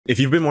If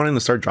you've been wanting to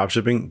start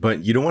dropshipping,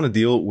 but you don't want to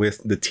deal with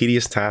the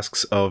tedious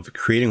tasks of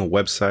creating a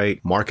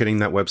website, marketing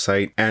that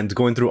website, and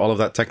going through all of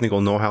that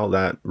technical know-how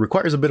that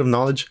requires a bit of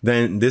knowledge,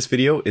 then this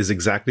video is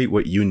exactly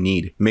what you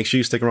need. Make sure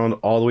you stick around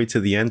all the way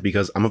to the end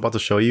because I'm about to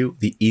show you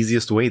the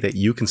easiest way that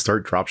you can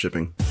start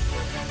dropshipping.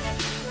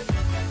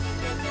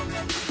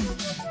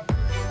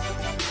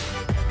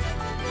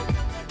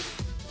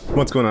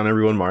 What's going on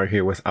everyone, Mario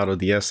here with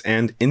AutoDS,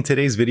 and in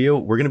today's video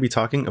we're going to be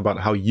talking about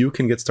how you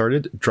can get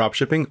started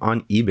dropshipping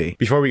on eBay.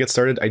 Before we get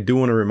started, I do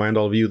want to remind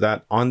all of you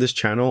that on this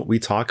channel we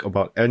talk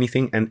about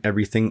anything and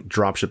everything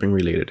dropshipping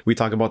related. We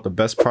talk about the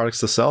best products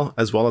to sell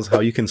as well as how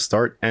you can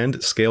start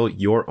and scale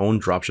your own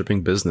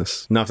dropshipping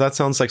business. Now if that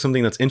sounds like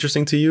something that's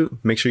interesting to you,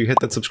 make sure you hit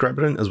that subscribe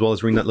button as well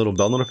as ring that little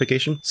bell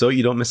notification so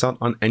you don't miss out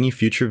on any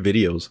future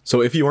videos.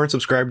 So if you aren't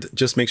subscribed,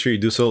 just make sure you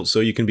do so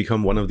you can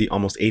become one of the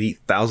almost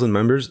 80,000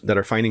 members that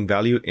are finding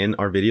value in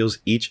our videos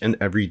each and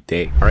every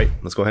day. All right,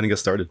 let's go ahead and get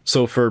started.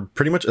 So for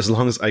pretty much as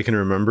long as I can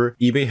remember,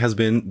 eBay has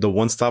been the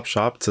one-stop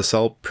shop to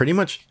sell pretty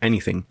much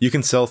anything. You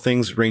can sell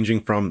things ranging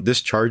from this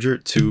charger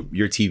to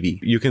your TV.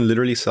 You can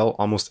literally sell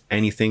almost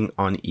anything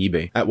on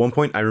eBay. At one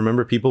point, I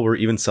remember people were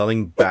even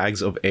selling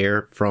bags of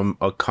air from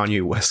a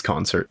Kanye West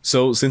concert.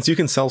 So since you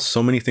can sell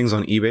so many things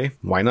on eBay,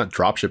 why not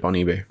dropship on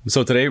eBay?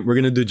 So today we're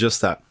going to do just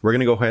that. We're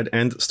going to go ahead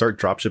and start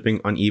dropshipping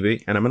on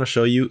eBay, and I'm going to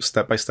show you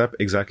step by step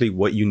exactly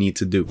what you need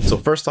to do. So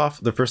first off,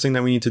 the first thing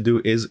that we need to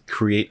do is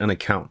create an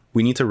account.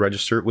 We need to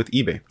register with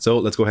eBay. So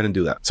let's go ahead and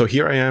do that. So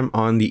here I am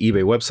on the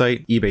eBay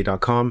website,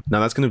 ebay.com. Now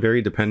that's going to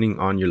vary depending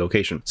on your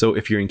location. So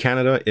if you're in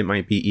Canada, it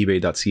might be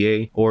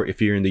ebay.ca, or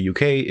if you're in the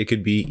UK, it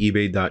could be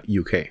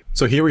ebay.uk.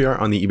 So here we are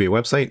on the eBay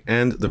website,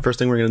 and the first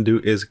thing we're going to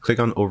do is click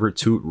on over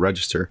to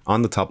register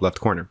on the top left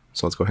corner.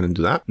 So let's go ahead and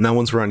do that. Now,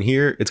 once we're on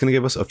here, it's going to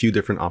give us a few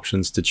different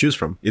options to choose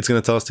from. It's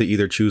going to tell us to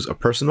either choose a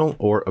personal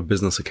or a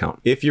business account.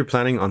 If you're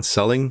planning on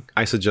selling,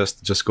 I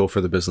suggest just go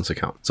for the business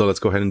account. So let's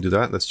go ahead and do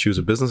that. Let's choose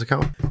a business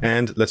account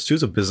and let's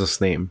choose a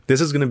business name.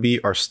 This is going to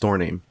be our store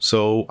name.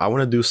 So I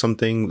want to do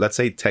something, let's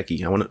say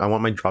techie. I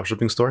want my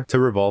dropshipping store to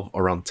revolve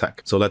around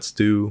tech. So let's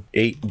do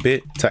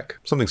 8-bit tech,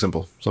 something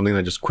simple, something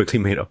I just quickly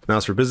made up. Now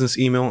as for business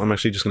email, I'm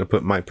actually just going to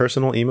put my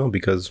personal email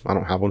because I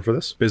don't have one for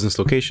this. Business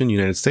location,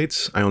 United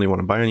States. I only want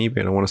to buy on eBay.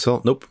 I don't want to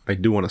sell. Nope, I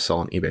do want to sell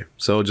on eBay.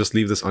 So just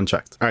leave this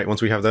unchecked. All right,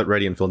 once we have that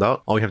ready and filled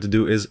out, all we have to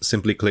do is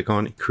simply click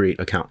on create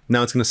account.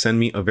 Now it's going to send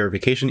me a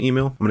verification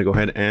email. I'm going to go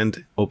ahead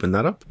and open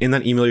that up. In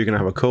that email, you're going to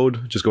have a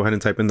code. Just go ahead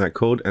and type in that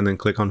code and then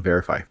click on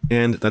verify.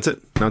 And that's it.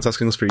 Now it's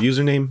asking us for a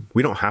username.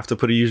 We don't have to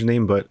put a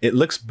username, but it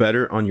looks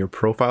better on your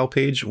profile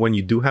page when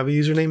you do have a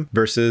username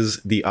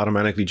versus the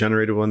automatically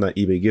generated one that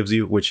eBay gives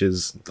you, which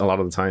is a lot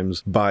of the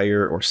times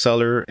buyer or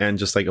seller and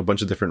just like a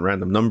bunch of different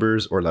random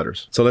numbers or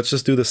letters. So let's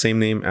just do the same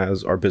name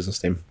as our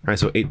business name. All right,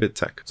 so 8-bit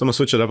tech. So I'm gonna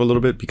switch it up a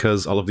little bit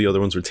because all of the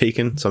other ones were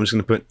taken. So I'm just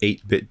gonna put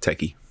 8-bit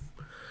techie.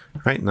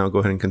 All right, now go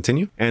ahead and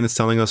continue. And it's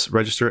telling us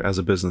register as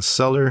a business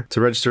seller.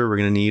 To register, we're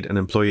going to need an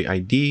employee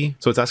ID.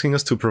 So it's asking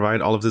us to provide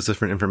all of this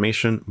different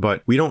information,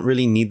 but we don't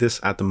really need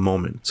this at the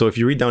moment. So if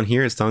you read down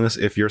here, it's telling us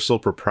if you're sole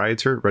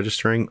proprietor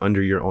registering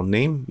under your own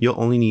name, you'll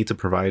only need to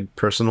provide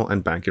personal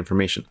and bank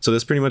information. So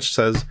this pretty much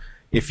says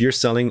if you're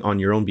selling on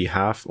your own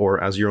behalf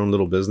or as your own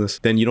little business,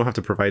 then you don't have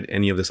to provide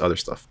any of this other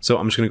stuff. So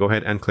I'm just going to go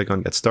ahead and click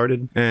on get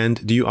started.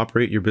 And do you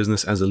operate your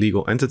business as a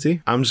legal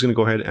entity? I'm just going to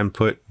go ahead and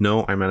put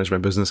no, I manage my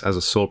business as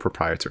a sole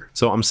proprietor.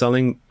 So I'm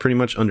selling pretty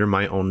much under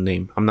my own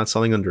name. I'm not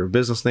selling under a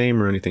business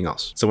name or anything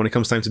else. So when it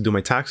comes time to do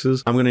my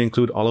taxes, I'm going to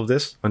include all of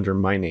this under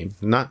my name,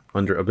 not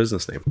under a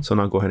business name. So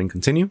now go ahead and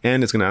continue.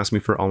 And it's going to ask me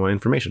for all my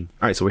information.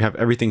 All right, so we have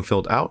everything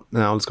filled out.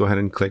 Now let's go ahead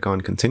and click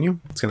on continue.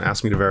 It's going to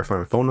ask me to verify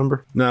my phone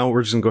number. Now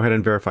we're just going to go ahead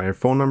and verify our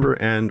phone number,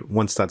 and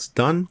once that's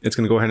done, it's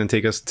going to go ahead and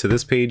take us to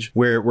this page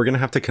where we're going to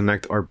have to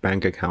connect our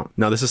bank account.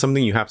 Now this is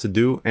something you have to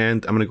do,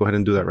 and I'm going to go ahead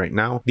and do that right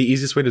now. The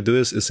easiest way to do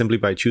this is simply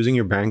by choosing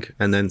your bank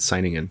and then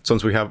signing in. So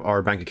once we have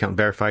our bank account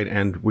verified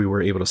and we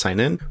were able to sign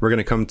in, we're going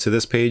to come to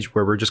this page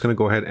where we're just going to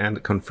go ahead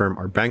and confirm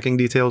our banking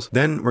details.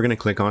 Then we're going to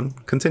click on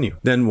continue.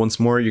 Then once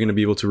more, you're going to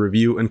be able to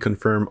review and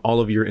confirm all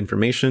of your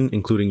information,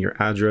 including your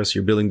address,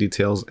 your billing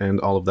details, and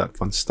all of that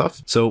fun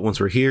stuff. So once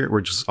we're here,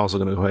 we're just also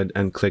going to go ahead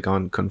and click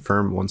on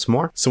confirm once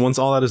more. So once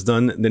all that is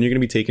done, then you're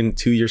going to be taken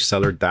to your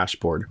seller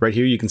dashboard. Right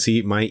here, you can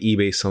see my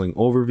eBay selling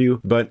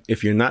overview. But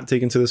if you're not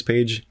taken to this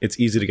page, it's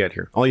easy to get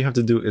here. All you have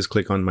to do is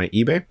click on my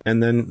eBay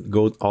and then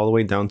go all the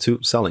way down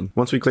to selling.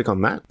 Once we click on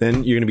that,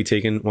 then you're going to be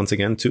taken once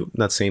again to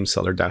that same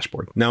seller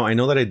dashboard. Now, I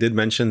know that I did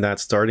mention that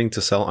starting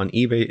to sell on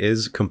eBay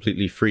is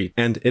completely free,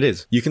 and it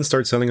is. You can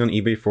start selling on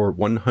eBay for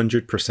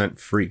 100%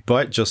 free.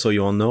 But just so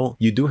you all know,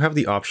 you do have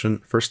the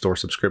option for store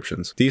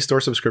subscriptions. These store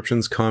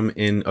subscriptions come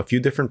in a few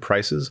different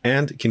prices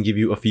and can give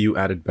you a few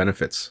added benefits.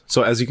 benefits. So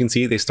as you can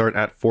see, they start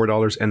at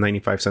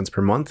 $4.95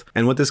 per month.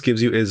 And what this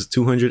gives you is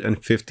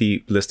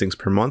 250 listings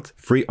per month,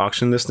 free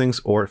auction listings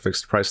or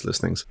fixed price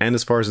listings. And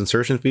as far as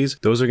insertion fees,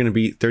 those are going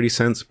to be 30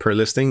 cents per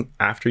listing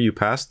after you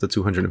pass the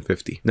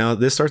 250. Now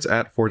this starts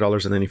at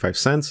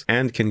 $4.95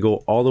 and can go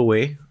all the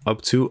way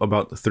up to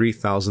about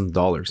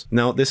 $3,000.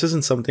 Now, this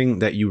isn't something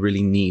that you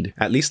really need,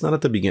 at least not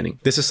at the beginning.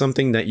 This is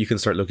something that you can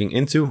start looking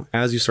into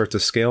as you start to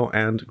scale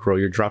and grow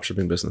your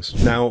dropshipping business.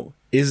 Now,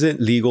 is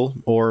it legal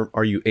or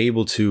are you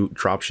able to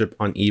dropship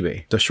on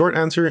eBay? The short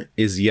answer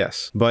is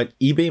yes, but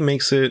eBay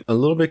makes it a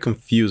little bit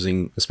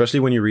confusing,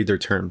 especially when you read their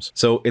terms.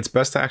 So it's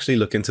best to actually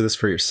look into this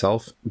for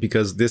yourself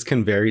because this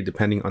can vary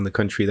depending on the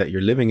country that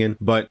you're living in.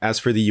 But as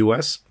for the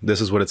US, this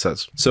is what it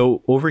says.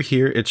 So over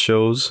here, it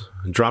shows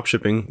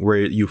dropshipping where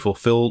you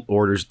fulfill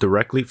orders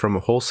directly from a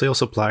wholesale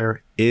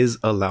supplier is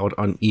allowed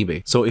on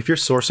eBay. So if you're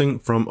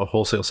sourcing from a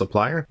wholesale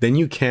supplier, then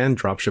you can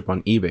dropship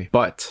on eBay.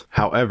 But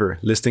however,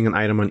 listing an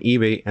item on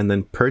eBay and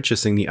then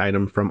purchasing the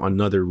item from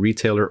another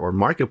retailer or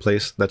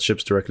marketplace that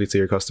ships directly to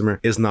your customer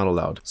is not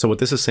allowed. So what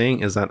this is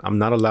saying is that I'm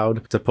not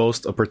allowed to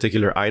post a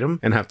particular item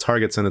and have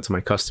Target send it to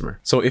my customer.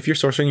 So if you're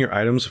sourcing your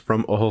items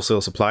from a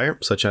wholesale supplier,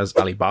 such as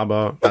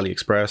Alibaba,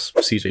 AliExpress,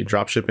 CJ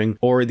Dropshipping,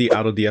 or the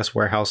AutoDS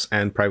warehouse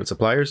and private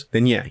suppliers,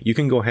 then yeah, you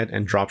can go ahead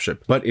and dropship.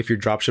 But if you're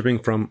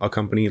dropshipping from a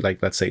company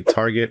like, let's say,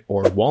 Target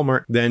or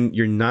Walmart, then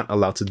you're not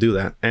allowed to do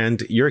that.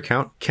 And your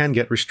account can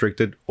get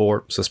restricted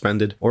or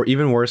suspended, or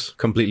even worse,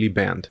 completely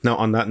banned. Now,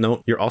 on that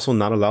note, you're also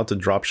not allowed to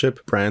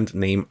dropship brand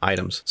name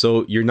items.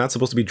 So you're not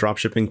supposed to be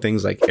dropshipping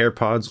things like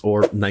AirPods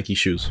or Nike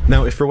shoes.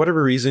 Now, if for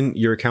whatever reason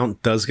your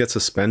account does get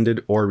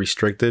suspended or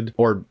restricted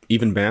or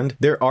even banned,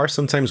 there are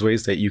sometimes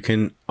ways that you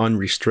can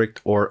unrestrict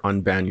or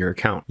unban your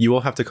account. You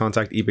will have to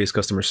contact eBay's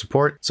customer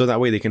support so that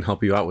way they can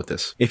help you out with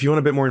this. If you want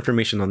a bit more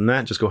information on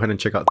that, just go ahead and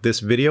check out this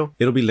video.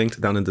 It'll be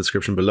linked down in the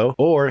description below,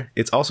 or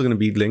it's also going to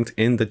be linked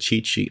in the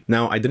cheat sheet.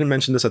 Now, I didn't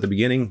mention this at the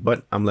beginning,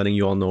 but I'm letting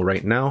you all know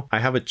right now, I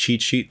have a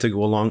cheat sheet to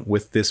go along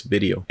with this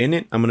video. In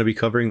it, I'm going to be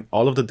covering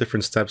all of the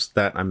different steps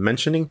that I'm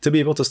mentioning to be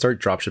able to start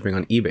dropshipping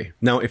on eBay.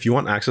 Now, if you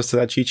want access to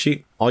that cheat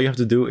sheet, all you have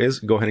to do is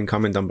go ahead and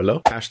comment down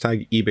below,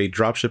 hashtag eBay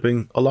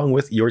dropshipping, along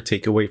with your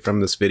takeaway from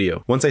this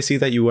video. Once I see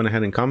that you went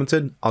ahead and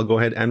commented, I'll go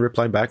ahead and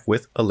reply back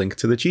with a link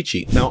to the cheat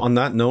sheet. Now, on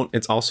that note,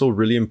 it's also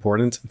really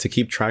important to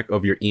keep track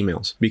of your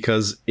emails,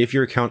 because if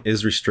your account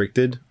is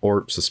restricted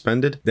or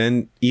suspended,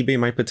 then eBay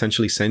might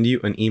potentially send you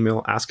an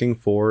email asking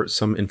for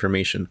some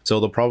information. So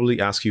they'll probably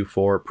ask you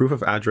for proof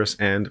of address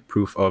and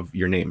proof of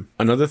your name.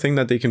 Another thing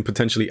that they can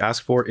potentially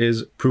ask for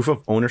is proof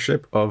of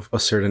ownership of a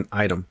certain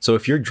item. So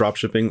if you're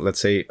dropshipping, let's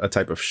say a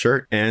type of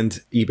shirt,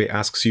 and eBay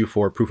asks you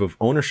for proof of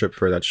ownership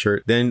for that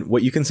shirt, then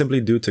what you can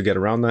simply do to get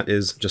around that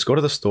is just go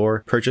to the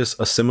store, purchase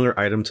a similar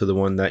item to the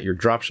one that you're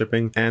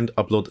dropshipping, and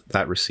upload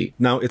that receipt.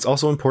 Now, it's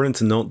also important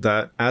to note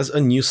that as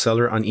a new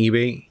seller on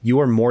eBay, you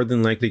are more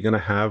than likely going to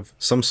have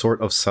some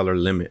sort of seller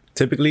limit.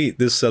 Typically,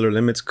 these seller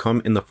limits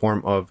come in the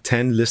form of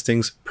 10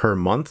 listings per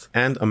month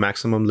and a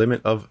maximum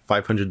limit of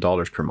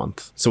 $500 per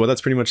month. So what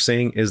that's pretty much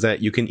saying is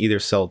that you can either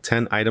sell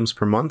 10 items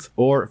per month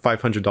or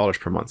 $500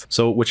 per month.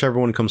 So whichever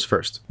one comes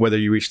first, whether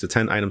you reach the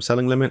 10 item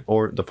selling limit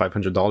or the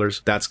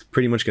 $500, that's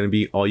pretty much going to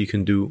be all you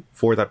can do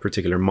for that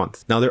particular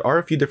month. Now, there are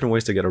a few different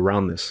ways to get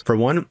around this. For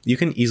one, you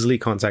can easily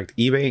contact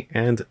eBay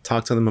and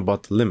talk to them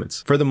about the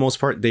limits. For the most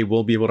part, they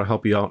will be able to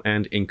help you out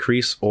and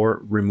increase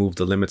or remove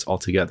the limits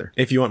altogether.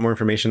 If you want more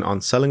information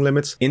on selling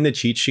limits, in the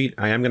cheat sheet,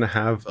 I am going to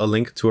have a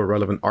link to a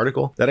relevant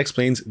article that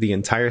explains the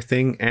entire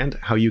thing and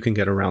how you can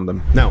get around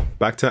them. Now,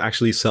 back to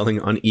actually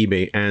selling on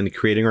eBay and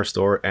creating our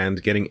store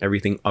and getting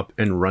everything up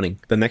and running.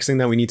 The next thing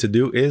that we need to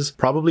do is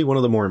probably one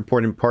of the more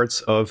important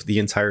parts of the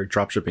entire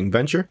dropshipping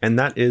venture, and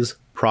that is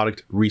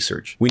product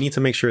research. We need to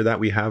make sure that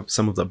we have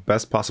some of the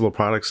best possible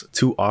products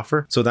to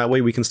offer, so that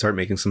way we can start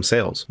making some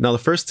sales. Now, the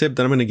first tip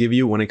that I'm going to give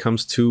you when it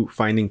comes to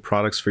finding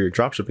products for your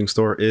dropshipping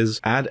store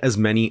is add as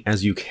many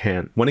as you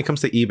can. When it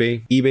comes to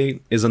eBay, eBay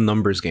is a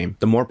numbers game.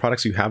 The more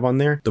products you have on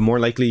there, the more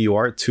likely you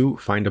are to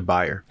find a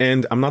buyer.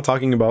 And I'm not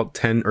talking about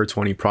 10 or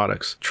 20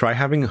 products. Try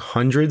having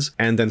hundreds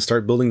and then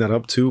start building that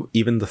up to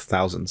even the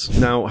thousands.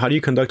 Now, how do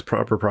you conduct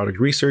proper product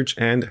research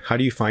and how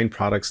do you find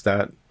products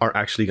that are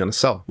actually going to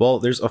sell? Well,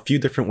 there's a few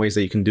different ways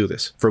that you can do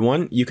this. For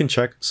one, you can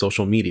check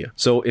social media.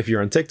 So if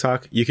you're on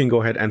TikTok, you can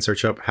go ahead and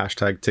search up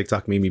hashtag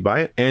TikTok made me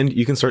buy it, and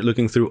you can start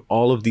looking through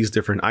all of these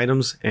different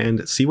items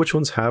and see which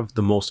ones have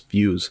the most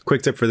views.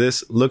 Quick tip for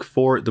this, look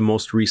for the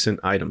most recent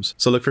items.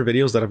 So look for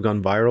videos that have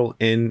gone viral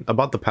in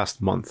about the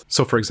past month.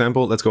 So for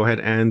example, let's go ahead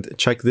and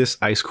check this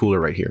ice cooler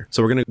right here.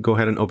 So we're going to go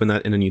ahead and open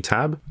that in a new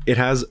tab. It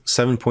has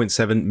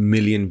 7.7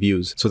 million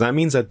views. So that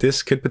means that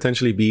this could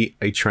potentially be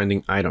a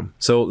trending item.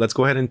 So let's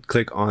go ahead and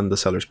click on the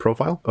seller's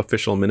profile,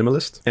 official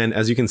minimalist. And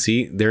as you can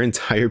see, their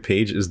entire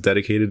page is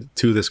dedicated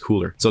to this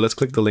cooler. So let's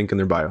click the link in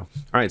their bio.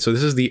 All right, so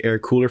this is the air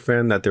cooler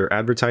fan that they're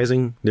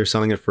advertising. They're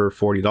selling it for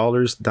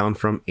 $40, down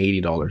from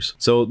 $80.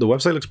 So the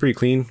website looks pretty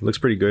clean, looks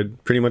pretty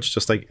good, pretty much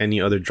just like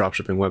any other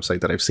dropshipping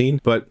website that I've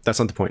seen, but that's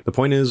not the point. The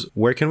point is,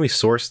 where can we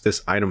source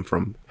this item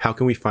from? How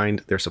can we find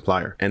their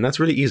supplier? And that's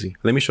really easy.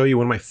 Let me show you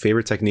one of my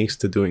favorite techniques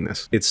to doing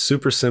this. It's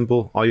super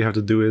simple. All you have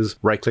to do is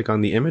right click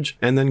on the image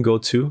and then go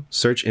to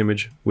search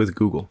image with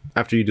Google.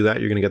 After you do that,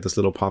 you're going to get this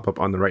little pop-up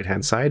on the right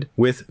hand side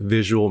with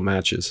visual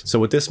matches. So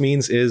what this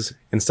means is,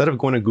 instead of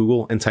going to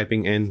Google and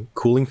typing in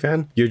cooling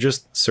fan, you're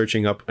just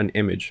searching up an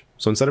image.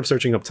 So instead of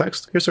searching up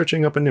text, you're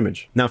searching up an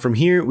image. Now from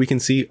here, we can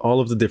see all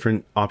of the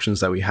different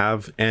options that we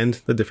have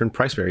and the different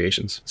price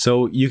variations.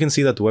 So you can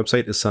see that the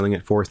website is selling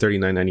it for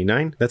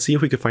 $39.99. Let's see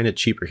if we could find it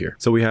cheaper here.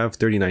 So we have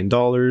 $39,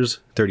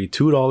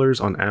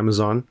 $32 on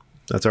Amazon.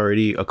 That's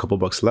already a couple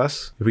bucks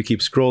less. If we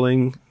keep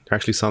scrolling, they're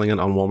actually selling it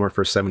on Walmart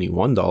for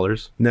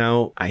 $71.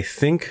 Now, I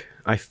think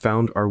I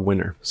found our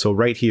winner. So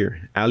right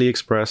here,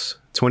 AliExpress,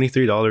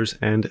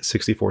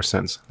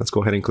 $23.64. Let's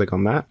go ahead and click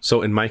on that.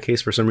 So in my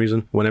case, for some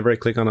reason, whenever I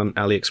click on an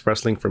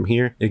AliExpress link from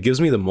here, it gives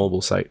me the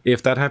mobile site.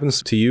 If that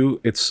happens to you,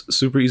 it's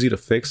super easy to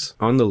fix.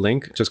 On the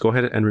link, just go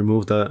ahead and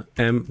remove the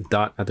M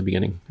dot at the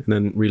beginning and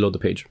then reload the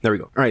page. There we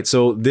go. All right,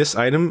 so this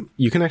item,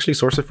 you can actually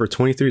source it for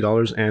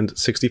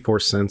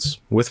 $23.64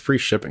 with free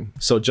shipping.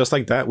 So just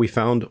like that, we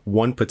found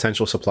one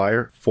potential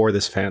supplier for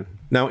this fan.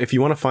 Now, if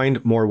you want to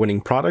find more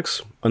winning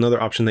products,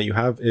 another option that you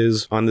have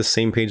is on the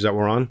same page that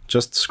we're on,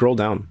 just scroll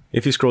down.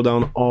 If you scroll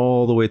down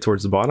all the way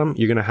towards the bottom,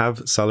 you're going to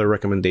have seller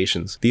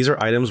recommendations. These are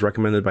items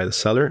recommended by the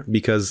seller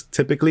because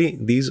typically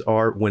these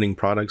are winning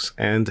products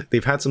and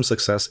they've had some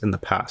success in the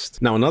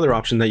past. Now, another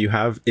option that you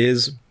have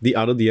is the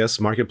AutoDS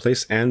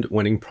marketplace and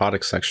winning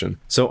products section.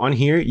 So on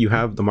here, you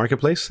have the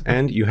marketplace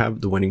and you have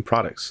the winning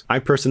products. I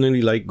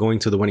personally like going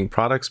to the winning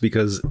products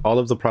because all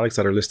of the products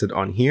that are listed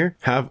on here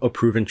have a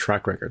proven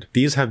track record.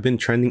 These have been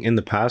trending in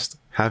the past,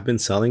 have been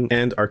selling,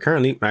 and are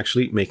currently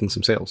actually making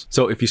some sales.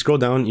 So if you scroll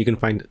down, you can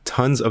find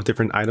tons of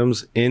different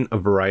items in a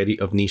variety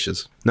of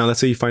niches. Now, let's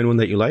say you find one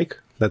that you like.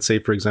 Let's say,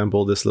 for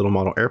example, this little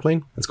model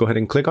airplane. Let's go ahead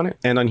and click on it.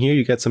 And on here,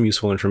 you get some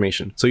useful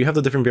information. So you have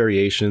the different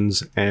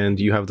variations and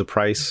you have the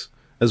price,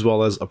 as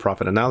well as a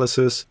profit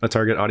analysis, a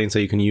target audience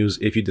that you can use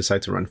if you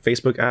decide to run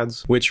Facebook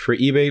ads, which for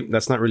eBay,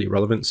 that's not really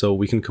relevant, so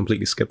we can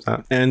completely skip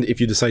that. And if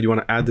you decide you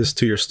want to add this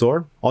to your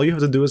store, all you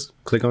have to do is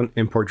click on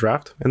import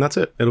draft, and that's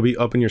it. It'll be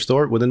up in your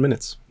store within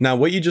minutes. Now,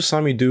 what you just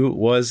saw me do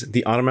was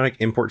the automatic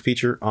import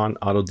feature on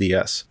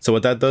AutoDS. So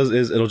what that does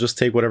is it'll just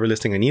take whatever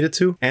listing I need it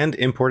to and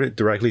import it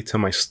directly to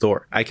my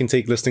store. I can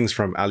take listings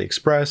from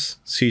AliExpress,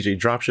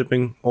 CJ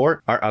Dropshipping,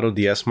 or our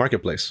AutoDS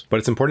marketplace. But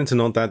it's important to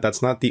note that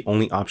that's not the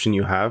only option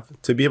you have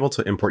to be able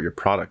to import your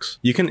products.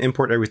 You can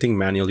import everything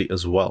manually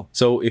as well.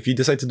 So if you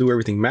decide to do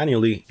everything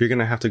manually, you're going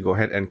to have to go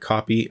ahead and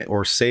copy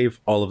or save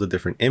all of the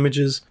different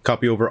images,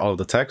 copy over all of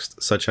the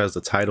text, such as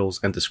the titles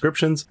and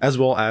descriptions, as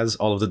well as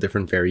all of the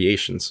different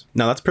variations.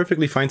 Now, that's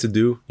perfectly fine to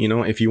do. You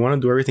know, if you want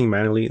to do everything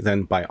manually,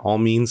 then by all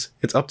means,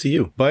 it's up to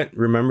you. But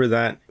remember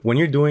that when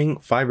you're doing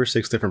 5 or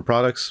 6 different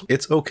products,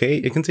 it's okay.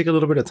 It can take a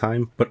little bit of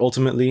time, but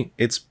ultimately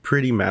it's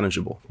pretty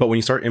manageable. But when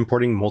you start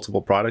importing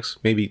multiple products,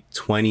 maybe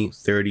 20,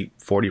 30,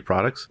 40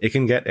 products, it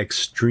can get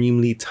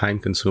extremely time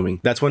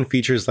consuming. That's when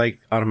features like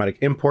automatic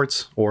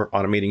imports or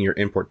automating your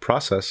import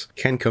process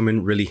can come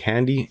in really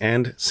handy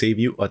and save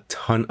you a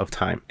ton of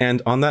time.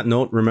 And on that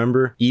note,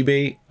 remember,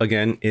 eBay,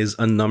 again, is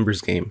a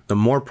numbers game. The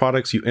more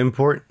products you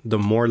import, the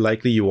more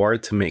likely you are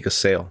to make a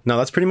sale. Now,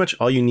 that's pretty much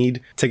all you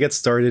need to get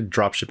started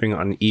dropshipping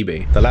on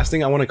eBay. The last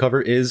thing I want to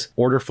cover is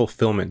order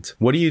fulfillment.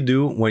 What do you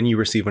do when you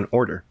receive an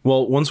order?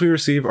 Well, once we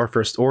receive our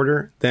first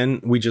order,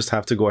 then we just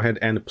have to go ahead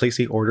and place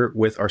the order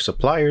with our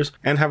suppliers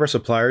and have our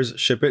suppliers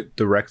ship it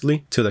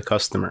directly to the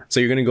customer. So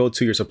you're going to go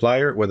to your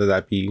supplier, whether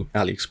that be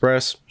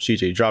AliExpress,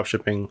 CJ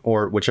Dropshipping,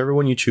 or whichever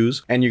one you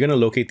choose, and you're going to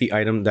locate the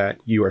item that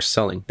you are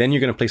selling. Then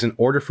you're going to place an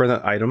order for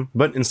that item,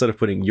 but instead of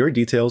putting your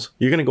details,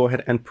 you're going to go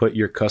ahead and put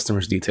your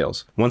customer's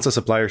details. Once the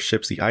supplier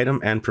ships the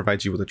item and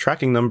provides you with a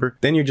tracking number,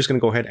 then you're just going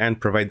to go ahead and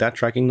provide that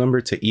tracking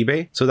number to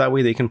eBay, so that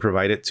way they can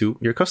provide it to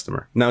your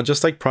customer. Now,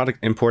 just like product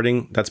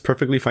importing, that's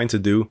perfectly fine to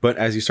do, but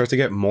as you start to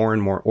get more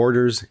and more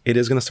orders, it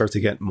is going to start to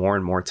get more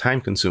and more time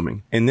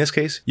consuming. In this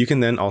case, you can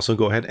then also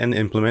go ahead and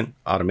implement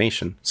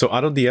automation. So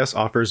AutoDS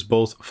offers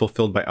both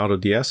fulfilled by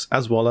AutoDS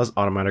as well as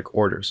automatic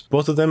orders.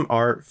 Both of them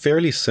are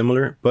fairly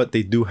similar, but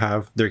they do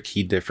have their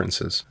key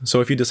differences.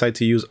 So if you decide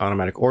to use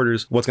automatic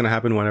orders, what's going to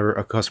happen whenever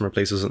a customer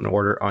places an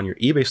order on your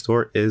eBay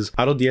store is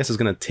AutoDS is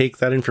going to take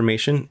that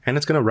information and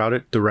it's going to route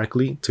it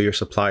directly to your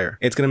supplier.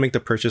 It's going to make the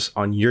purchase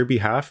on your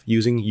behalf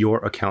using your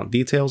account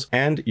details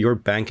and your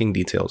banking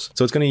details.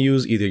 So it's going to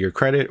use either your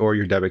credit or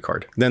your debit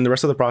card. Then the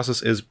rest of the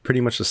process is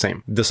pretty much the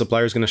same. the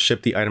supplier is going to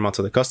ship the item out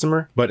to the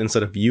customer, but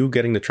instead of you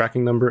getting the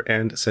tracking number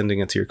and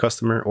sending it to your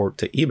customer or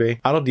to eBay,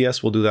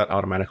 AutoDS will do that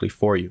automatically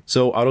for you.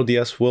 So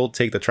AutoDS will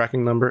take the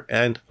tracking number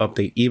and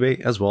update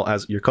eBay as well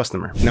as your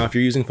customer. Now, if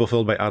you're using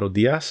Fulfilled by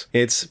AutoDS,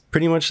 it's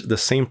pretty much the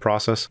same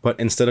process, but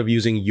instead of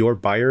using your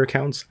buyer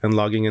accounts and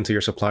logging into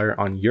your supplier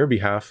on your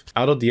behalf,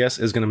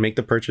 AutoDS is going to make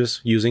the purchase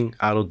using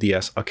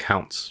AutoDS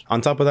accounts. On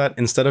top of that,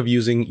 instead of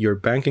using your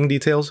banking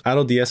details,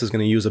 AutoDS is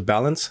going to use a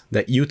balance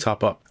that you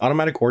top up.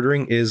 Automatic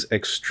ordering is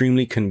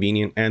extremely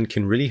convenient and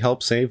can really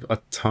help save a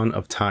ton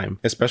of time,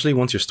 especially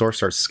once your store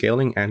starts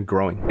scaling and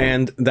growing.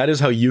 And that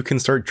is how you can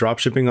start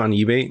dropshipping on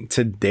eBay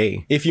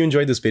today. If you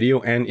enjoyed this video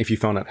and if you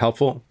found it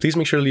helpful, please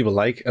make sure to leave a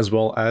like as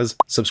well as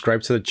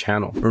subscribe to the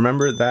channel.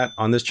 Remember that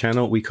on this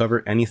channel, we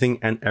cover anything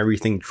and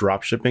everything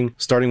dropshipping,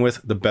 starting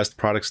with the best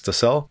products to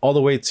sell, all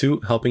the way to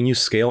helping you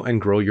scale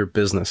and grow your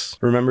business.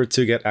 Remember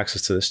to get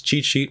access to this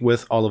cheat sheet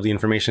with all of the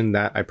information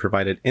that I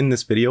provided in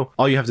this video.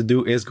 All you have to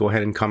do is go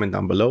ahead and comment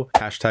down below,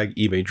 hashtag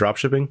eBay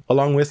dropshipping,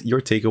 along with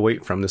your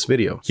takeaway from this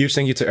video. Huge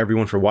thank you to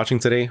everyone for watching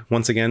today.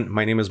 Once again,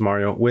 my name is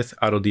Mario with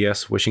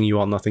AutoDS, wishing you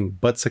all nothing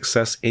but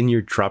success in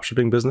your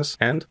dropshipping business,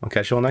 and I'll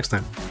catch you all next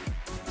time.